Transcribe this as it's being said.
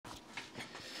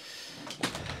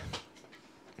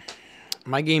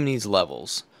my game needs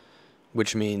levels,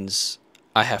 which means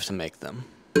I have to make them.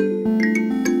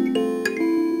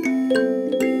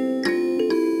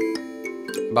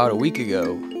 About a week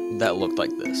ago, that looked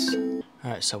like this.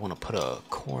 Alright, so I want to put a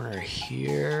corner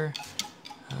here.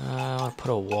 I want to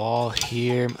put a wall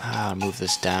here. Move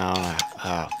this down.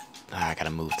 I gotta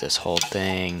move this whole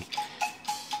thing.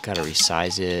 Gotta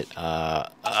resize it.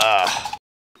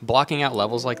 Blocking out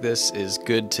levels like this is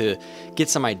good to get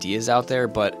some ideas out there,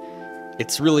 but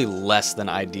it's really less than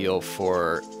ideal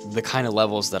for the kind of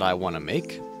levels that I want to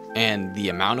make and the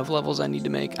amount of levels I need to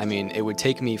make. I mean, it would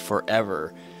take me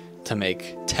forever to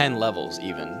make 10 levels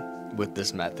even with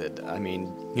this method. I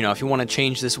mean, you know, if you want to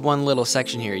change this one little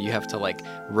section here, you have to like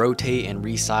rotate and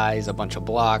resize a bunch of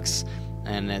blocks,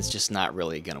 and it's just not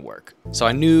really gonna work. So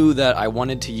I knew that I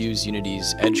wanted to use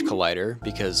Unity's Edge Collider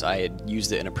because I had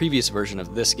used it in a previous version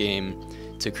of this game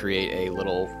to create a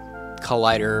little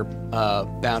collider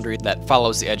boundary that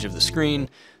follows the edge of the screen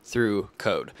through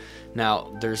code.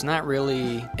 Now, there's not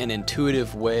really an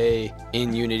intuitive way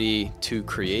in Unity to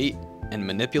create and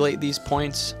manipulate these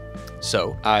points.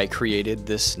 So I created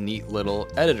this neat little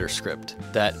editor script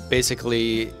that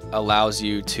basically allows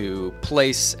you to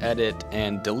place, edit,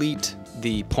 and delete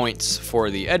the points for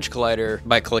the edge collider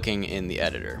by clicking in the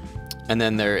editor. And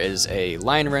then there is a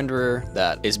line renderer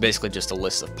that is basically just a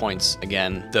list of points.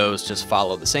 Again, those just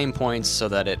follow the same points so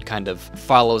that it kind of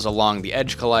follows along the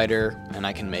edge collider, and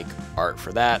I can make art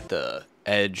for that, the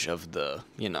edge of the,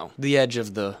 you know, the edge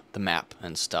of the map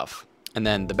and stuff. And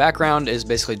then the background is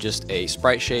basically just a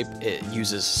sprite shape. It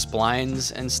uses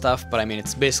splines and stuff, but I mean,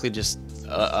 it's basically just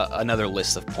another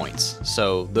list of points.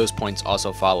 So those points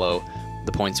also follow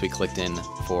the points we clicked in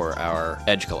for our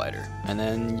edge collider. And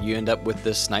then you end up with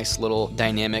this nice little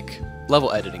dynamic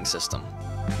level editing system.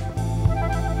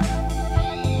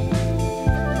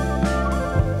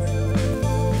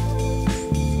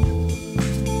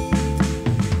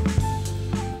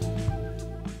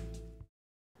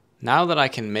 Now that I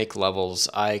can make levels,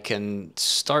 I can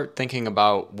start thinking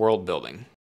about world building.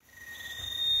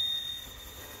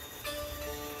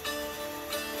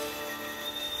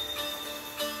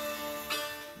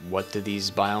 What do these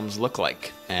biomes look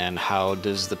like, and how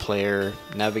does the player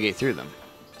navigate through them?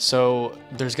 So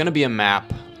there's going to be a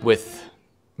map with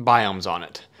biomes on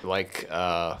it, like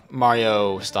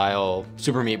Mario style,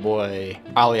 Super Meat Boy,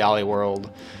 Ollie Ollie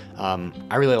World.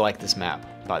 I really like this map,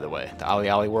 by the way, the Ollie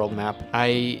Ollie World map.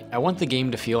 I want the game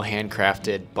to feel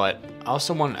handcrafted, but I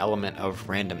also want an element of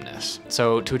randomness.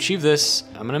 So to achieve this,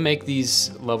 I'm going to make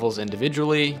these levels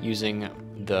individually using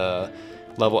the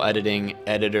level editing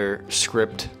editor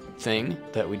script thing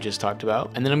that we just talked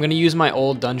about. And then I'm going to use my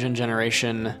old dungeon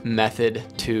generation method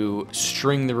to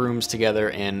string the rooms together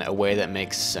in a way that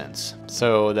makes sense,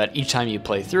 so that each time you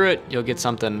play through it, you'll get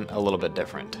something a little bit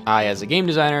different. I, as a game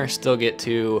designer, still get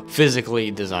to physically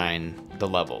design the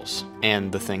levels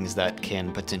and the things that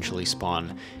can potentially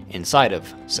spawn inside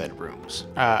of said rooms.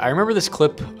 I remember this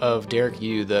clip of Derek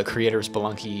Yu, the creator of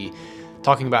Spelunky,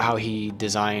 talking about how he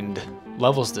designed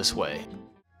levels this way.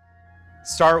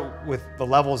 Start with the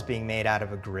levels being made out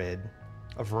of a grid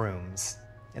of rooms,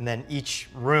 and then each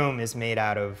room is made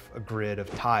out of a grid of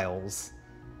tiles.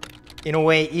 In a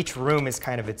way, each room is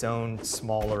kind of its own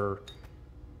smaller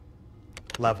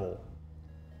level.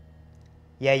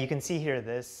 Yeah, you can see here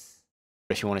this.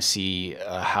 If you want to see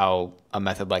how a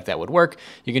method like that would work,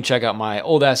 you can check out my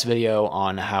old ass video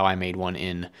on how I made one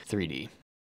in 3D.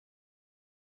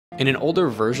 In an older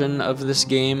version of this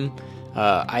game,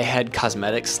 I had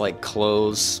cosmetics like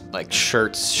clothes, like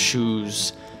shirts,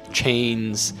 shoes,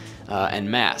 chains, and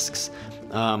masks.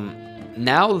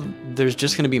 Now there's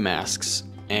just going to be masks,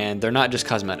 and they're not just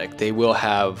cosmetic. They will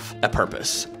have a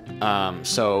purpose.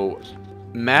 So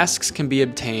masks can be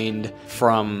obtained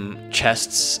from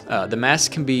chests. The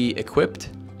mask can be equipped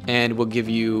and will give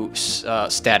you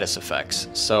status effects.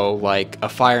 So like a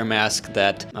fire mask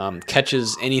that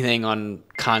catches anything on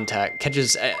contact,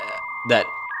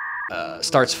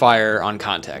 starts fire on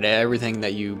contact. Everything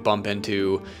that you bump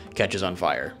into catches on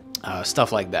fire.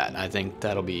 Stuff like that. I think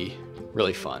that'll be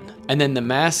really fun. And then the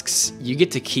masks, you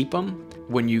get to keep them.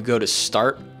 When you go to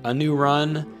start a new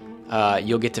run,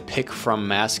 you'll get to pick from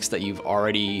masks that you've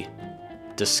already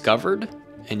discovered,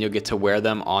 and you'll get to wear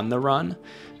them on the run.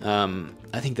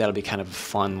 I think that'll be kind of a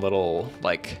fun little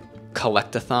like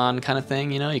collect-a-thon kind of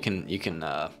thing. You know, you can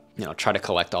you know, try to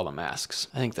collect all the masks.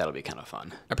 I think that'll be kind of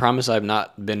fun. I promise I've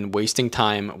not been wasting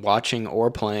time watching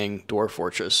or playing Dwarf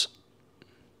Fortress.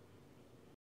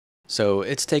 So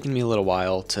it's taken me a little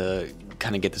while to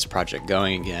kind of get this project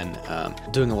going again.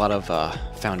 Doing a lot of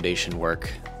foundation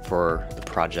work for the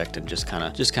project and just kind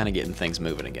of getting things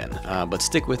moving again. But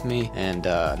stick with me, and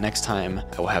next time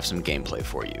I will have some gameplay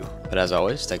for you. But as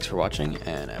always, thanks for watching,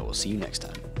 and I will see you next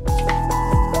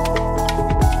time.